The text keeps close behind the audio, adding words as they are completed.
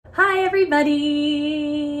Hi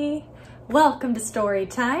everybody! Welcome to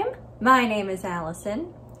Storytime. My name is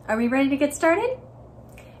Allison. Are we ready to get started?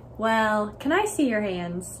 Well, can I see your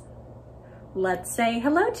hands? Let's say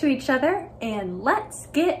hello to each other and let's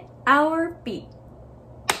get our beat.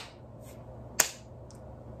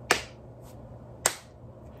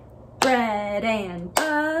 Bread and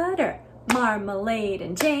butter, marmalade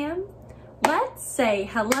and jam. Let's say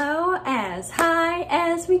hello as high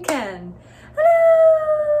as we can. Hello!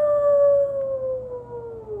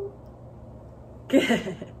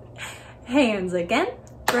 Good. Hands again.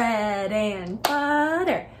 Bread and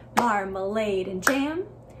butter, marmalade and jam.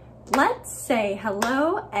 Let's say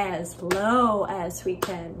hello as low as we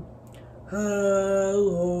can. Hello.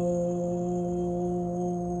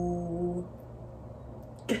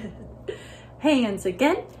 Good. Hands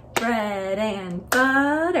again. Bread and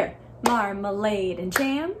butter, marmalade and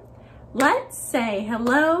jam. Let's say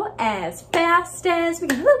hello as fast as we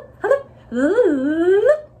can. Hello, hello,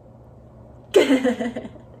 hello. Good.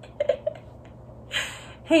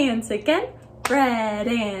 Hands again. Bread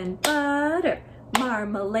and butter,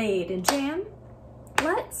 marmalade and jam.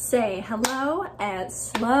 Let's say hello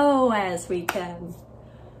as slow as we can.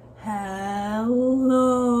 Hello.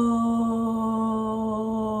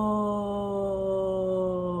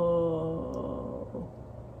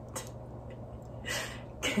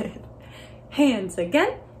 Good. Hands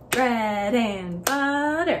again. Bread and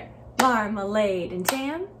butter, marmalade and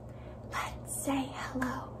jam. Let's say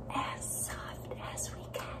hello as soft as we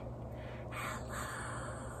can. Hello.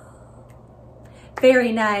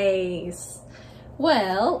 Very nice.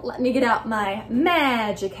 Well, let me get out my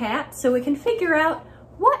magic hat so we can figure out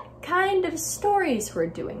what kind of stories we're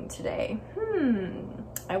doing today.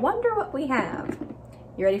 I wonder what we have.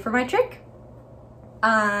 You ready for my trick?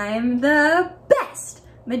 I'm the best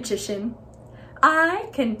magician. I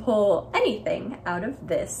can pull anything out of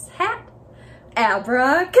this hat.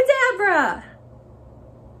 Abracadabra!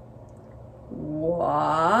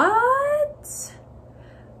 What?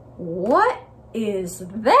 What is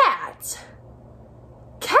that?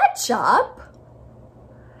 Ketchup?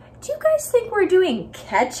 Do you guys think we're doing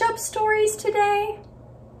ketchup stories today?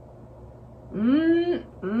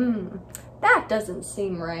 That doesn't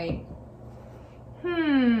seem right.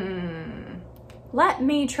 Let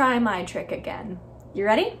me try my trick again. You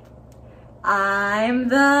ready? I'm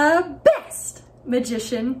the best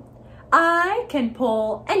magician. I can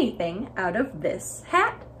pull anything out of this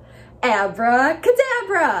hat.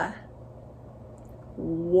 Abracadabra!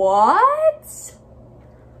 What?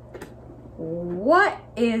 What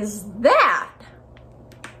is that?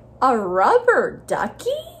 A rubber ducky?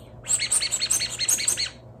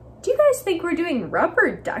 Do you guys think we're doing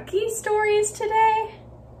rubber ducky stories today?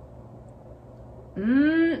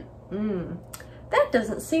 That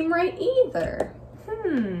doesn't seem right either.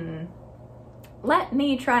 Let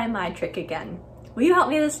me try my trick again. Will you help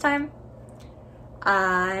me this time?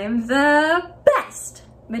 I'm the best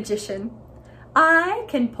magician. I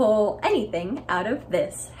can pull anything out of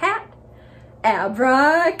this hat.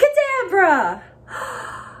 Abracadabra!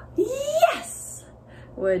 Yes!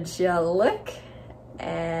 Would you look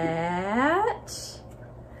at...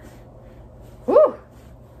 Whew!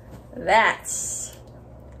 Let's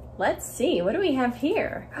see, what do we have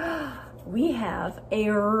here? We have a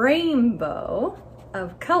rainbow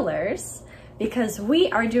of colors because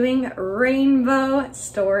we are doing rainbow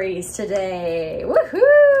stories today.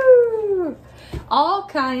 Woohoo! All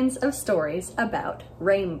kinds of stories about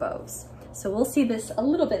rainbows. So we'll see this a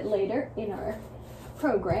little bit later in our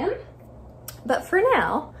program. But for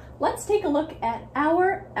now, let's take a look at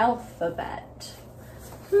our alphabet.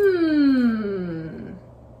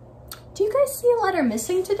 Do you guys see a letter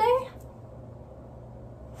missing today?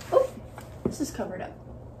 Oh, this is covered up.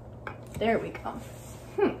 There we go.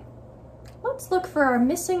 Let's look for our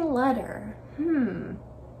missing letter. Do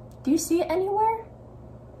you see it anywhere?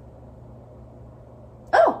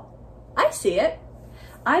 Oh, I see it.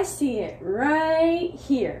 I see it right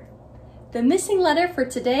here. The missing letter for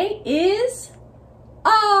today is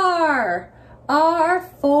R. R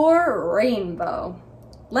for rainbow.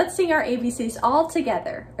 Let's sing our ABCs all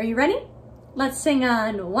together. Are you ready? Let's sing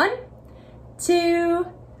on 1, 2,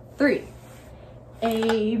 3.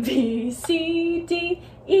 A, B, C, D,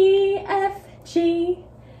 E, F, G,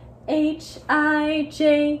 H, I,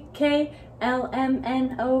 J, K, L, M,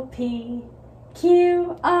 N, O, P,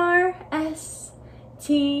 Q, R, S,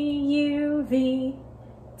 T, U, V,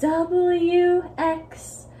 W,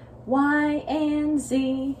 X, Y, and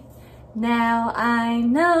Z. Now I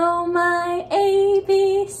know my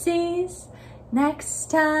ABCs. Next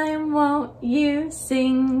time, won't you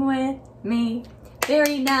sing with me?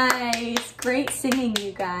 Very nice. Great singing,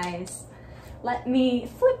 you guys. Let me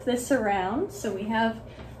flip this around so we have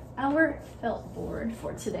our felt board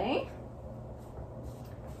for today.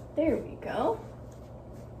 There we go.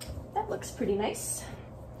 That looks pretty nice.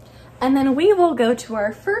 And then we will go to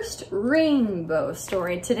our first rainbow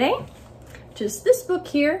story today, which is this book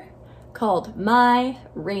here called My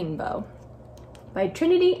Rainbow by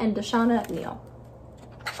Trinity and Deshauna Neal.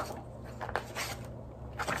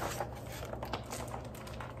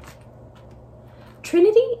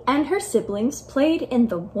 Trinity and her siblings played in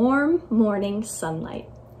the warm morning sunlight.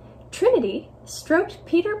 Trinity stroked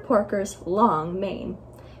Peter Porker's long mane.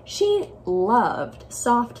 She loved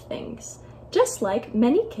soft things, just like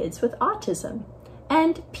many kids with autism,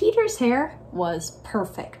 and Peter's hair was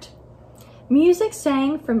perfect. Music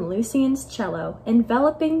sang from Lucien's cello,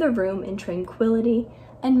 enveloping the room in tranquility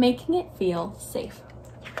and making it feel safe.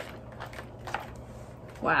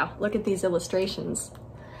 Wow, look at these illustrations.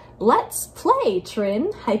 "Let's play,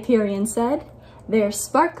 Trin," Hyperion said. Their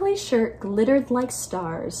sparkly shirt glittered like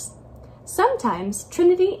stars. Sometimes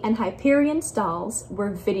Trinity and Hyperion's dolls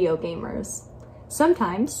were video gamers.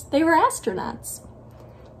 Sometimes they were astronauts.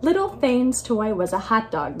 Little Thane's toy was a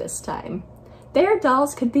hot dog this time. Their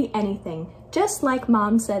dolls could be anything, just like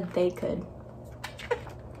Mom said they could.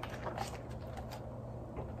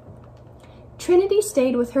 Trinity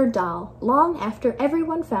stayed with her doll long after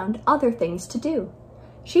everyone found other things to do.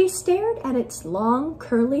 She stared at its long,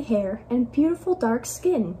 curly hair and beautiful dark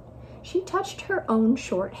skin. She touched her own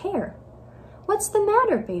short hair. "What's the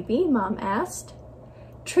matter, baby?" Mom asked.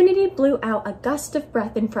 Trinity blew out a gust of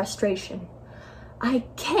breath in frustration. "I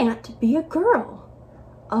can't be a girl."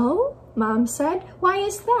 "Oh?" Mom said. "Why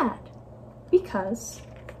is that?" Because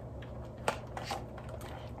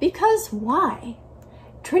why?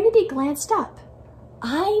 Trinity glanced up.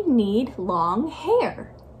 "I need long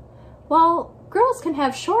hair." "Well, girls can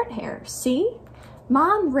have short hair, see?"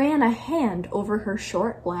 Mom ran a hand over her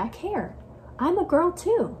short black hair. "I'm a girl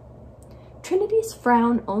too." Trinity's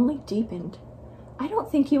frown only deepened. "I don't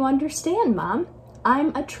think you understand, Mom. I'm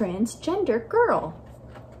a transgender girl."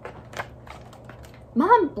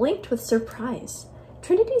 Mom blinked with surprise.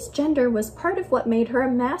 Trinity's gender was part of what made her a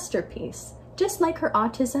masterpiece, just like her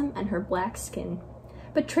autism and her black skin.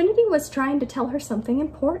 But Trinity was trying to tell her something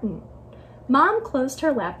important. Mom closed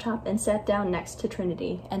her laptop and sat down next to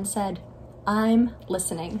Trinity and said, "I'm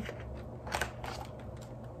listening."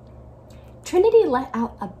 Trinity let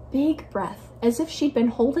out a big breath, as if she'd been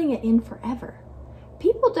holding it in forever.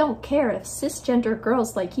 People don't care if cisgender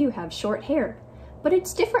girls like you have short hair, but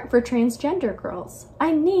it's different for transgender girls.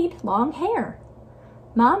 I need long hair.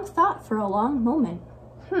 Mom thought for a long moment.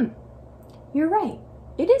 You're right.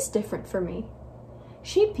 It is different for me.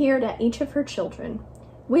 She peered at each of her children.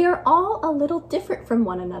 We are all a little different from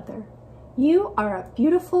one another. You are a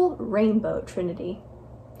beautiful rainbow, Trinity.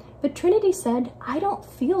 But Trinity said, "I don't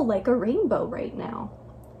feel like a rainbow right now."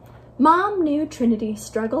 Mom knew Trinity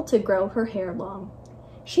struggled to grow her hair long.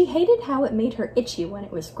 She hated how it made her itchy when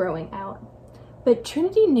it was growing out. But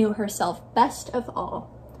Trinity knew herself best of all.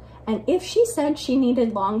 And if she said she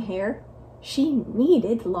needed long hair, she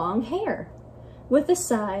needed long hair. With a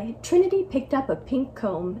sigh, Trinity picked up a pink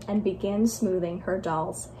comb and began smoothing her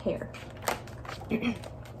doll's hair.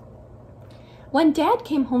 When Dad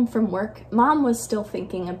came home from work, Mom was still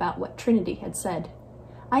thinking about what Trinity had said.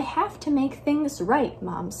 "I have to make things right,"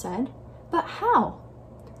 Mom said. "But how?"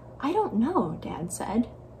 "I don't know," Dad said.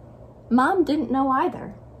 Mom didn't know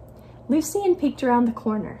either. Lucien peeked around the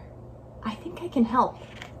corner. "I think I can help."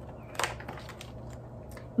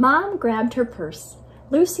 Mom grabbed her purse.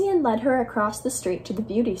 Lucien led her across the street to the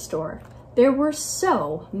beauty store. There were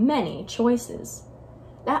so many choices.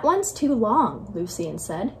 "That one's too long," Lucien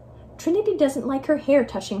said. "Trinity doesn't like her hair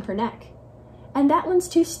touching her neck." "And that one's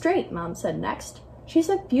too straight," Mom said next. "She's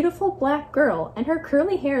a beautiful black girl, and her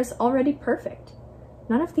curly hair is already perfect.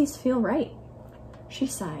 None of these feel right." She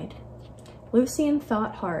sighed. Lucien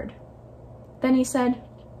thought hard. Then he said,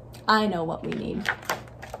 "I know what we need.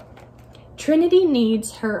 Trinity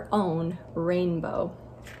needs her own rainbow."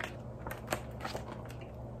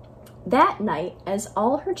 That night, as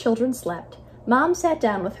all her children slept, Mom sat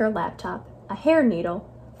down with her laptop, a hair needle,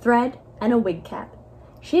 thread, and a wig cap.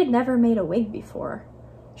 She had never made a wig before.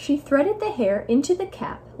 She threaded the hair into the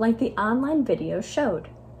cap like the online video showed.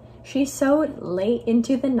 She sewed late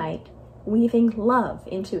into the night, weaving love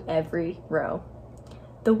into every row.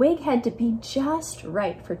 The wig had to be just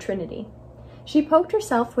right for Trinity. She poked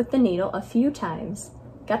herself with the needle a few times,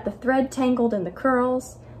 got the thread tangled in the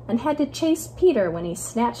curls, and had to chase Peter when he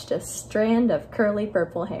snatched a strand of curly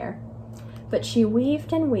purple hair. but she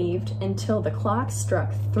weaved and weaved until the clock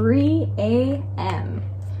struck 3 a.m.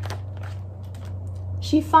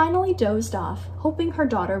 She finally dozed off, hoping her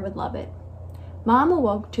daughter would love it. Mom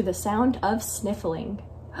awoke to the sound of sniffling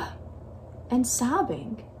and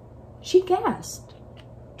sobbing. She gasped.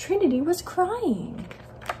 Trinity was crying.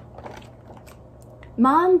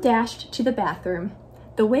 Mom dashed to the bathroom.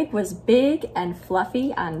 The wig was big and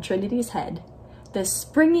fluffy on Trinity's head. The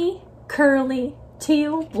springy, curly,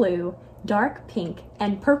 teal blue, dark pink,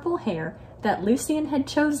 and purple hair that Lucian had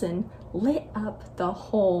chosen lit up the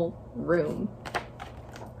whole room.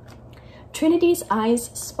 Trinity's eyes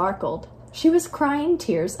sparkled. She was crying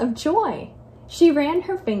tears of joy. She ran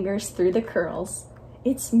her fingers through the curls.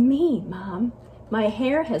 It's me, Mom. My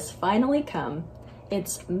hair has finally come.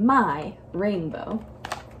 It's my rainbow.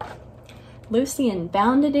 Lucian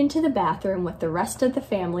bounded into the bathroom with the rest of the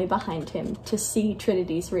family behind him to see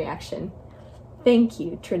Trinity's reaction. Thank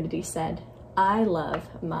you, Trinity said. I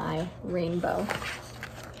love my rainbow.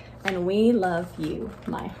 And we love you,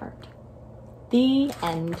 my heart. The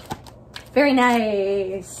end. Very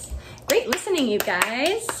nice. Great listening, you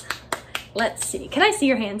guys. Let's see. Can I see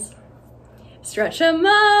your hands? Stretch them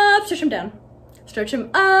up, stretch them down. Stretch them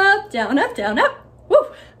up, down, up, down, up. Woo!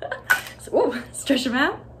 So, woo. Stretch them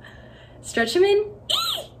out. Stretch them in.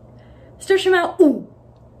 Ee! Stretch them out. Ooh.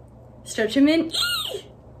 Stretch them in. Ee!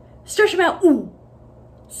 Stretch them out. Ooh.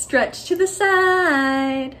 Stretch to the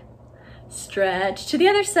side. Stretch to the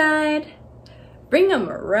other side. Bring them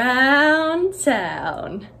around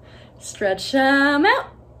town. Stretch them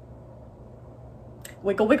out.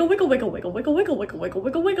 Wiggle, wiggle, wiggle, wiggle, wiggle, wiggle, wiggle, wiggle, wiggle,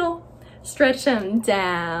 wiggle, wiggle. Stretch them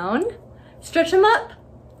down. Stretch them up.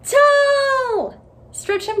 Tall.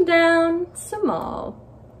 Stretch them down. Small.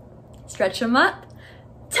 Stretch them up.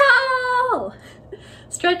 Tall.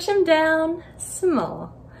 Stretch them down.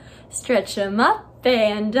 Small. Stretch them up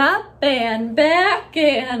and back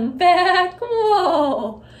and back.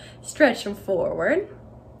 Whoa. Stretch them forward.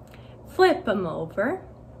 Flip them over.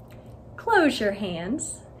 Close your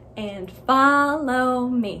hands and follow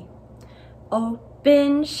me.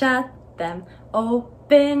 Open, shut them.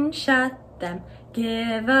 Open, shut them.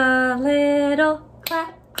 Give a little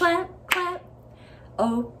clap, clap, clap.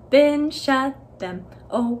 Open, shut them.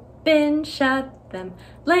 Open, shut them.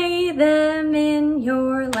 Lay them in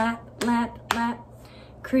your lap, lap, lap.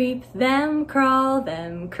 Creep them, crawl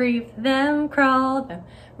them, creep them, crawl them.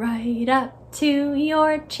 Right up to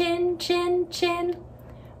your chin, chin, chin.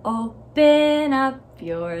 Open up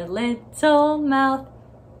your little mouth.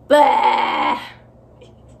 Blah!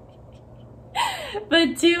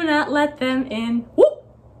 But do not let them in. Whoop!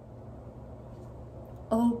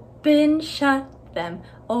 Open, shut them.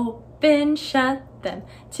 Open, shut them.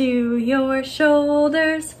 To your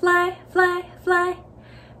shoulders. Fly, fly, fly.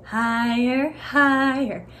 Higher,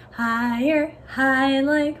 higher, higher, high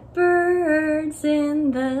like birds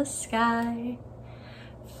in the sky.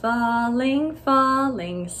 Falling,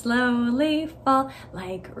 falling, slowly fall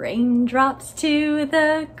like raindrops to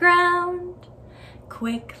the ground.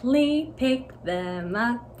 Quickly pick them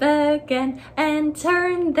up again and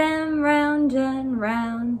turn them round and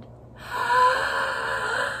round.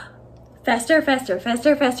 Faster, faster,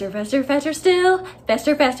 faster, faster, faster, faster still.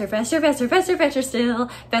 Faster, faster, faster, faster, faster, faster still.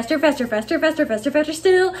 Faster, faster, faster, faster, faster, faster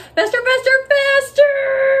still. Faster, faster,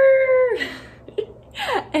 faster!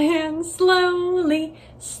 And slowly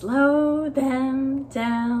slow them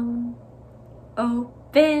down.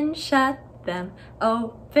 Open, shut them.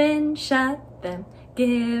 Open, shut them.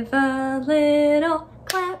 Give a little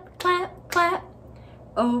clap, clap, clap.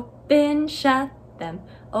 Open, shut them.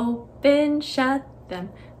 Open, shut them.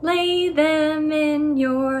 Lay them in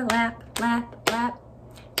your lap, lap, lap.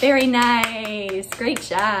 Very nice. Great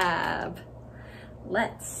job.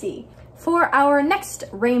 Let's see. For our next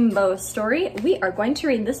rainbow story, we are going to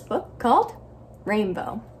read this book called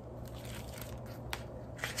Rainbow.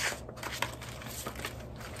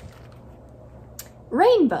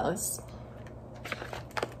 Rainbows.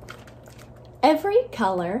 Every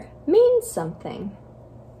color means something.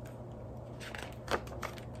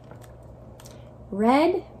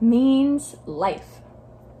 Red means life.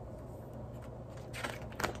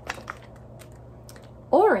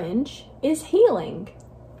 Orange is healing.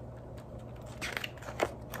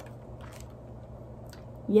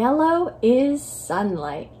 Yellow is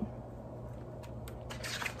sunlight.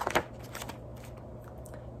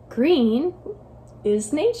 Green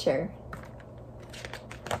is nature.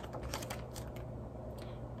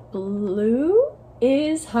 Blue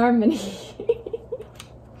is harmony.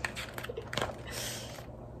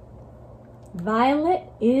 Violet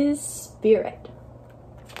is spirit.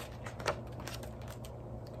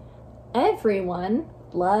 Everyone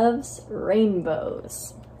loves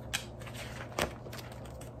rainbows.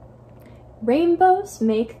 Rainbows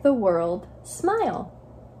make the world smile.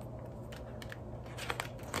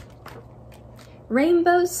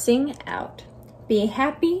 Rainbows sing out, be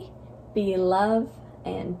happy, be loved,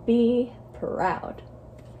 and be proud.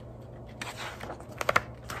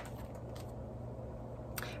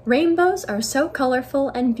 Rainbows are so colorful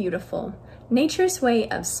and beautiful, nature's way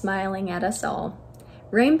of smiling at us all.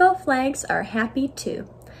 Rainbow flags are happy too.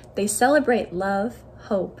 They celebrate love,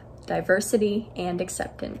 hope, diversity, and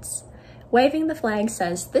acceptance. Waving the flag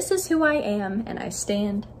says, "This is who I am, and I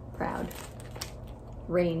stand proud."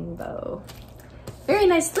 Rainbow. Very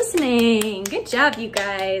nice listening. Good job, you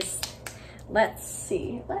guys. Let's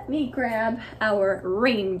see. Let me grab our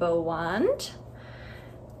rainbow wand.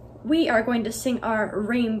 We are going to sing our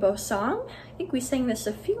rainbow song. I think we sang this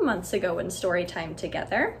a few months ago in Storytime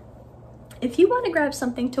together. If you want to grab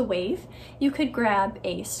something to wave, you could grab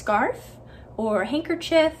a scarf or a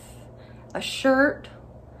handkerchief, a shirt,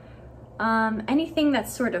 anything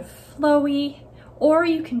that's sort of flowy, or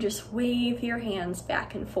you can just wave your hands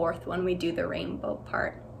back and forth when we do the rainbow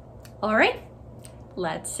part. All right,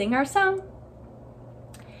 let's sing our song.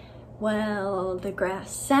 Well, the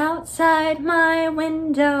grass outside my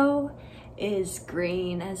window is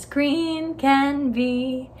green as green can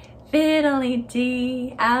be.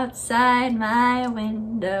 Fiddly-dee, outside my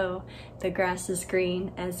window, the grass is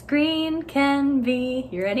green as green can be.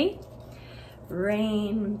 You ready?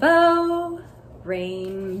 Rainbow,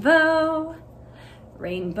 rainbow,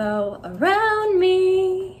 rainbow around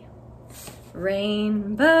me.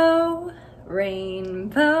 Rainbow,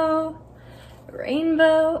 rainbow,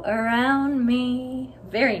 rainbow around me.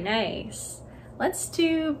 Very nice. Let's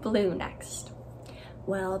do blue next.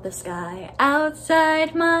 Well, the sky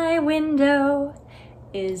outside my window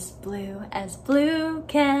is blue as blue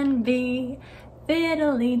can be.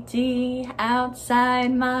 Fiddly-dee,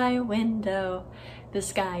 outside my window, the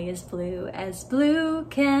sky is blue as blue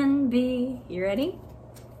can be. You ready?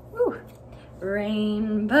 Woo.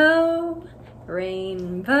 Rainbow,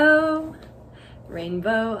 rainbow,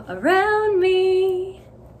 rainbow around me.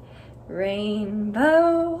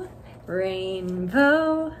 Rainbow,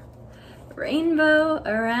 rainbow, rainbow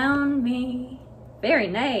around me. Very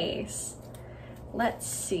nice. Let's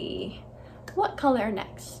see. What color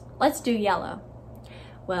next? Let's do yellow.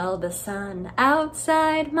 Well, the sun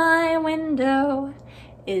outside my window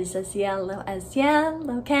is as yellow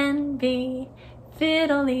can be.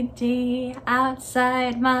 Fiddly-dee,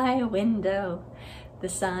 outside my window, the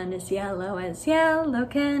sun is yellow as yellow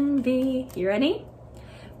can be. You ready?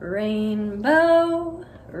 Rainbow,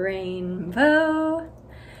 rainbow,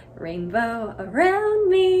 rainbow around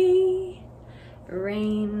me.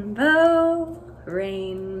 Rainbow,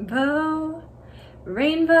 rainbow,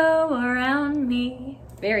 rainbow around me.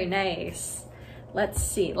 Very nice. Let's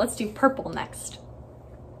see, let's do purple next.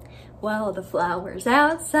 Well, the flowers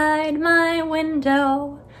outside my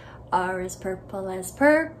window are as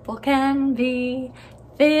purple can be.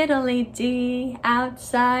 Fiddly-dee,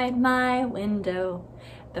 outside my window,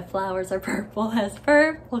 the flowers are purple as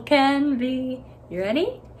purple can be. You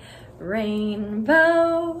ready?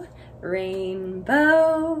 Rainbow,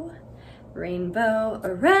 rainbow, rainbow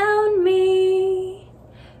around me.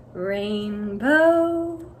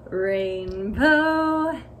 Rainbow,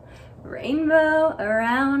 rainbow, rainbow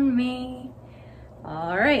around me.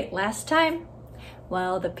 All right, last time.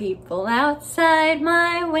 Well, the people outside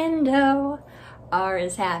my window are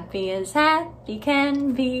as happy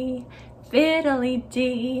can be.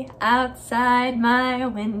 Fiddly-dee, outside my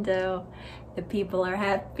window, the people are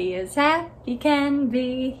happy can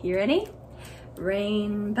be. You ready?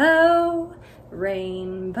 Rainbow,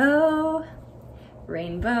 rainbow,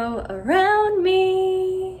 rainbow around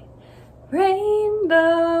me.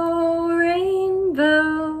 Rainbow,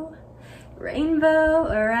 rainbow, rainbow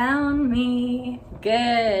around me.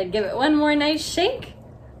 Good. Give it one more nice shake.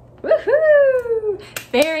 Woohoo!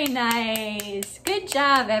 Very nice. Good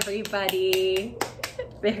job, everybody.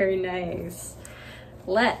 Very nice.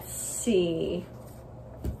 Let's see.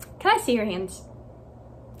 Can I see your hands?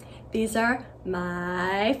 These are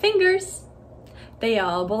my fingers. They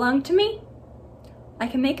all belong to me. I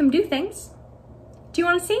can make them do things. Do you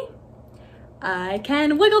want to see? I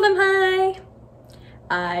can wiggle them high.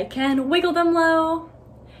 I can wiggle them low.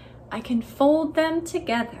 I can fold them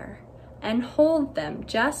together and hold them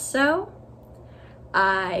just so.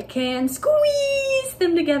 I can squeeze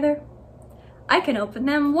them together. I can open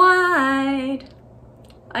them wide.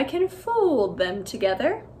 I can fold them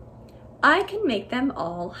together. I can make them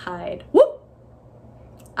all hide. Whoop!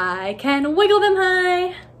 I can wiggle them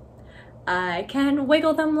high. I can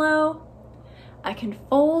wiggle them low. I can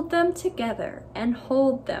fold them together and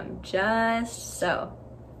hold them just so.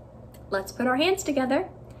 Let's put our hands together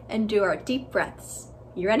and do our deep breaths.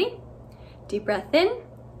 You ready? Deep breath in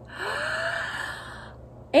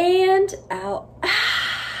and out.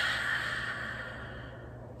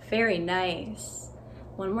 Very nice.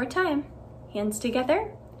 One more time. Hands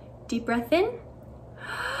together. Deep breath in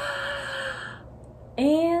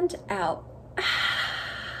and out.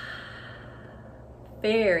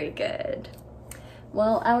 Very good.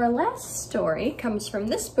 Well, our last story comes from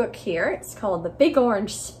this book here. It's called The Big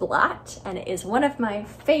Orange Splat, and it is one of my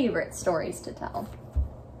favorite stories to tell.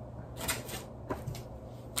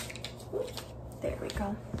 There we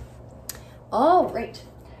go. All right.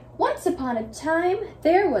 Once upon a time,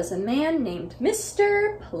 there was a man named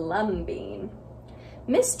Mr. Plumbean.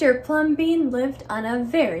 Mr. Plumbean lived on a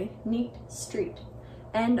very neat street,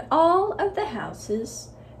 and all of the houses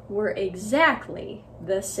were exactly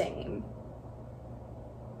the same.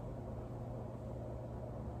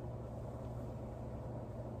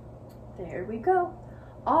 There we go.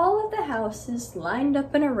 All of the houses lined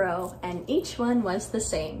up in a row, and each one was the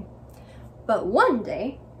same. But one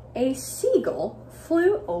day, a seagull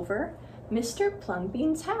flew over Mr.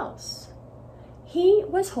 Plumbean's house. He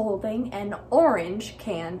was holding an orange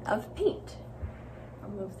can of paint. I'll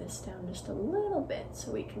move this down just a little bit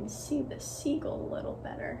so we can see the seagull a little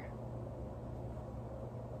better.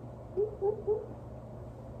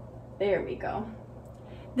 There we go.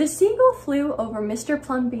 The seagull flew over Mr.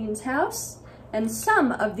 Plumbean's house, and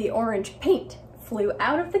some of the orange paint flew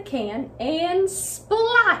out of the can and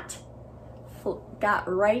splat! Got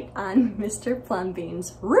right on Mr.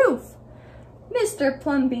 Plumbean's roof. Mr.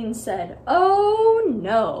 Plumbean said, "Oh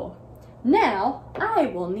no, now I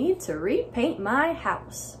will need to repaint my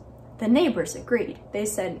house." The neighbors agreed. They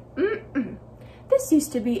said, "This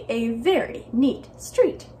used to be a very neat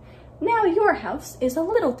street. Now your house is a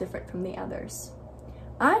little different from the others."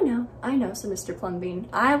 I know, said Mr. Plumbean.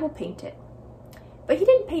 "I will paint it." But he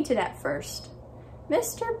didn't paint it at first.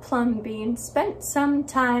 Mr. Plumbean spent some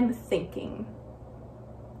time thinking.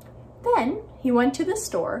 Then he went to the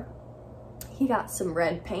store. He got some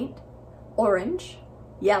red paint, orange,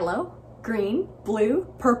 yellow, green,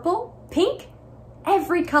 blue, purple, pink,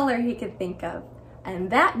 every color he could think of. And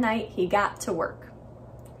that night he got to work.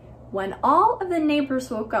 When all of the neighbors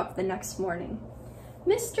woke up the next morning,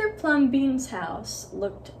 Mr. Plumbean's house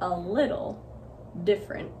looked a little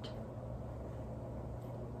different.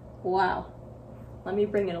 Wow. Let me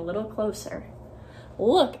bring it a little closer.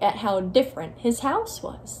 Look at how different his house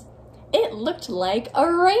was. It looked like a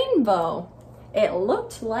rainbow. It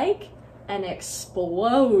looked like an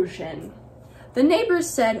explosion. The neighbors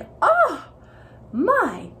said, "Oh,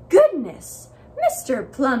 my goodness,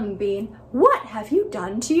 Mr. Plumbean, what have you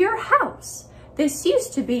done to your house? This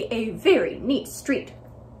used to be a very neat street."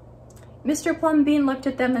 Mr. Plumbean looked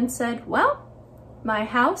at them and said, "Well, my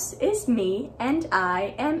house is me and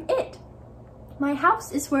I am it. My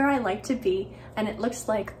house is where I like to be, and it looks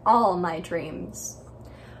like all my dreams."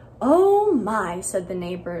 "Oh my," said the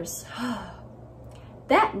neighbors.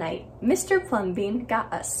 That night, Mr. Plumbean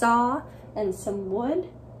got a saw and some wood,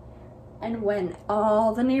 and when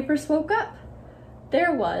all the neighbors woke up,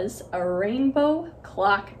 there was a rainbow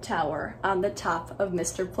clock tower on the top of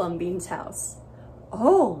Mr. Plumbean's house.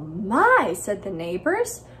 "Oh my," said the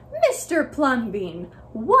neighbors. "Mr. Plumbean,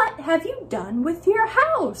 what have you done with your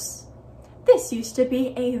house? This used to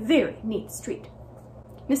be a very neat street."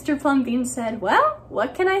 Mr. Plumbean said, "Well,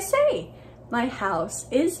 what can I say? My house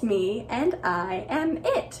is me and I am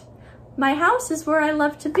it. My house is where I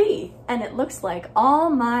love to be, and it looks like all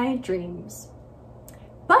my dreams."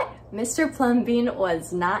 But Mr. Plumbean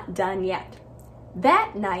was not done yet.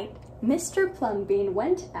 That night, Mr. Plumbean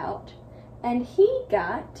went out and he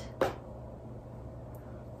got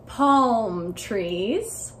palm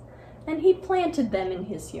trees, and he planted them in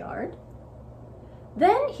his yard.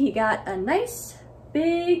 Then he got a nice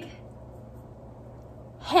big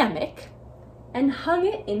hammock and hung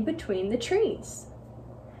it in between the trees.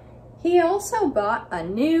 He also bought a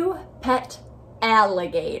new pet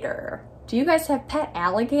alligator. Do you guys have pet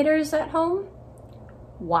alligators at home?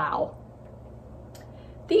 Wow.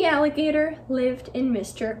 The alligator lived in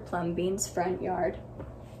Mr. Plumbean's front yard.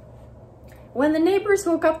 When the neighbors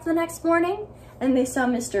woke up the next morning and they saw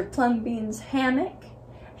Mr. Plumbean's hammock,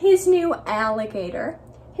 his new alligator,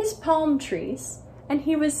 his palm trees, and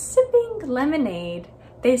he was sipping lemonade,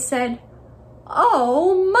 they said,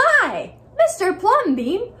 "Oh my, Mr.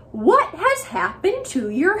 Plumbean, what has happened to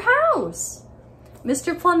your house?"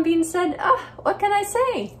 Mr. Plumbean said, "What can I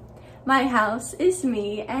say? My house is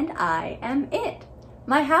me and I am it.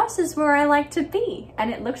 My house is where I like to be,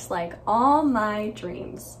 and it looks like all my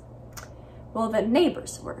dreams." Well, the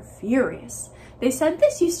neighbors were furious. They said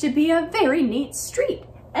this used to be a very neat street,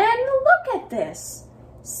 and look at this.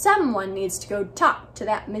 Someone needs to go talk to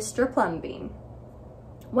that Mr. Plumbean.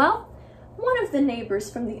 Well, one of the neighbors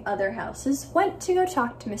from the other houses went to go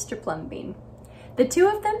talk to Mr. Plumbean. The two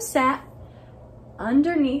of them sat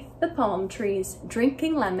underneath the palm trees,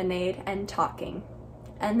 drinking lemonade and talking.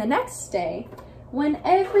 And the next day, when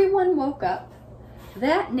everyone woke up,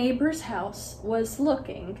 that neighbor's house was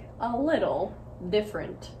looking a little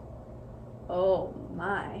different. Oh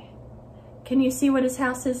my. Can you see what his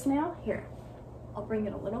house is now? Here, I'll bring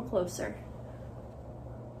it a little closer.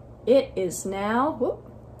 It is now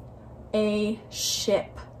a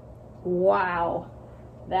ship. Wow,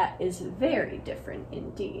 that is very different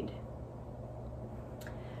indeed.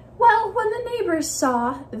 Well, when the neighbors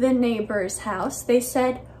saw the neighbor's house, they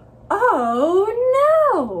said, "Oh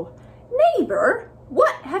no! Neighbor,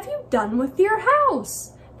 what have you done with your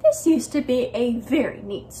house? This used to be a very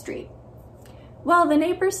neat street." Well, the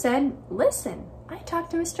neighbor said, "Listen, I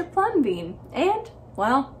talked to Mr. Plumbean, and,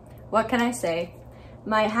 well, what can I say?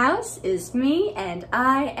 My house is me and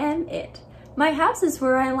I am it. My house is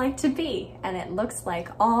where I like to be, and it looks like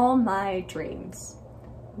all my dreams."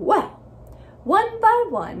 Well, one by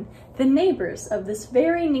one, the neighbors of this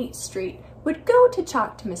very neat street would go to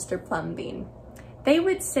talk to Mr. Plumbean. They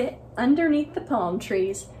would sit underneath the palm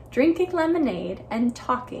trees, drinking lemonade and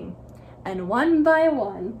talking. And one by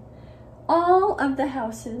one, all of the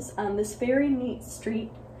houses on this very neat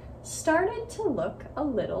street started to look a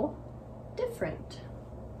little different.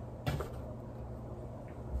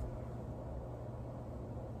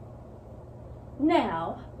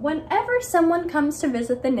 Now, whenever someone comes to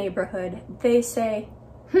visit the neighborhood, they say,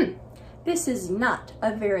 "This is not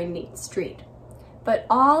a very neat street." But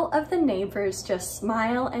all of the neighbors just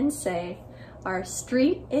smile and say, "Our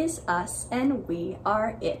street is us and we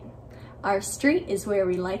are it. Our street is where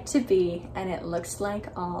we like to be, and it looks like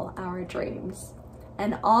all our dreams."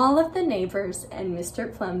 And all of the neighbors and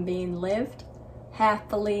Mr. Plumbean lived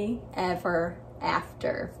happily ever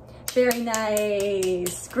after. Very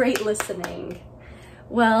nice. Great listening.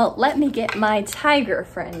 Well, let me get my tiger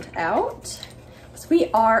friend out. So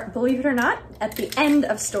we are, believe it or not, at the end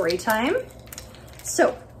of story time.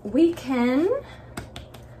 So we can,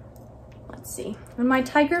 let's see, when my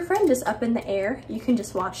tiger friend is up in the air, you can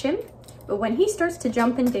just watch him. But when he starts to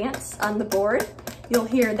jump and dance on the board,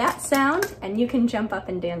 you'll hear that sound and you can jump up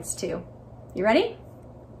and dance too. You ready?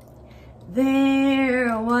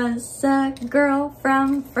 There was a girl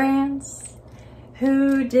from France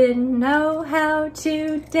who didn't know how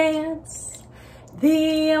to dance.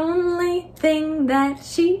 The only thing that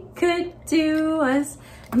she could do was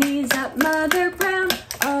knees up, Mother Brown.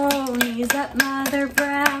 Oh, knees up, Mother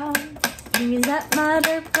Brown. Knees up,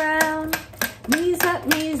 Mother Brown. Knees up,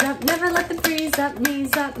 never let them freeze up.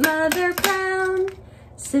 Knees up, Mother Brown.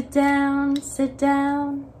 Sit down, sit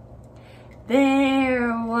down.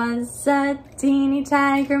 There was a teeny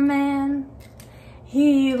tiger man.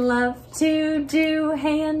 He loved to do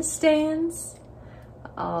handstands.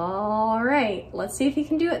 All right, let's see if he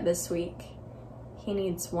can do it this week. He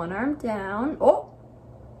needs one arm down. Oh,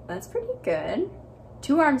 that's pretty good.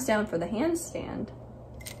 2 arms down for the handstand.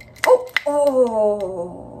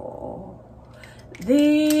 Oh.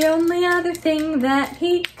 The only other thing that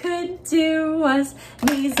he could do was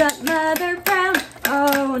knees up, Mother Brown.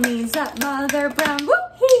 Oh, knees up, Mother Brown.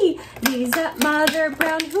 Woo-hee! Knees up, Mother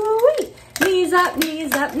Brown. Hoo-wee! Knees up,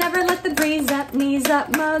 never let the breeze up. Knees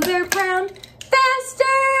up, Mother Brown.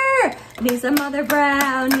 Faster! Knees up, Mother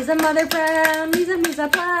Brown. Knees up, Mother Brown. Knees up, knees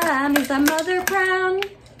up, Mother Brown.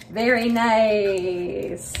 Very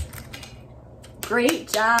nice.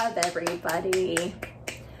 Great job, everybody.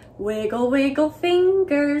 Wiggle, wiggle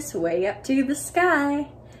fingers way up to the sky.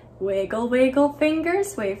 Wiggle, wiggle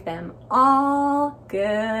fingers, wave them all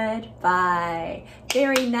goodbye.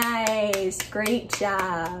 Very nice. Great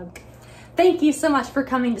job. Thank you so much for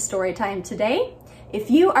coming to Storytime today.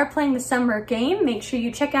 If you are playing the summer game, make sure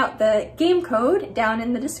you check out the game code down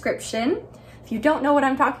in the description. If you don't know what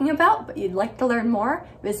I'm talking about, but you'd like to learn more,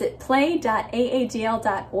 visit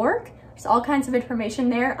play.aadl.org. There's all kinds of information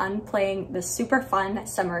there on playing this super fun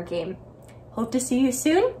summer game. Hope to see you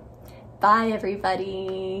soon. Bye,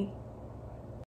 everybody.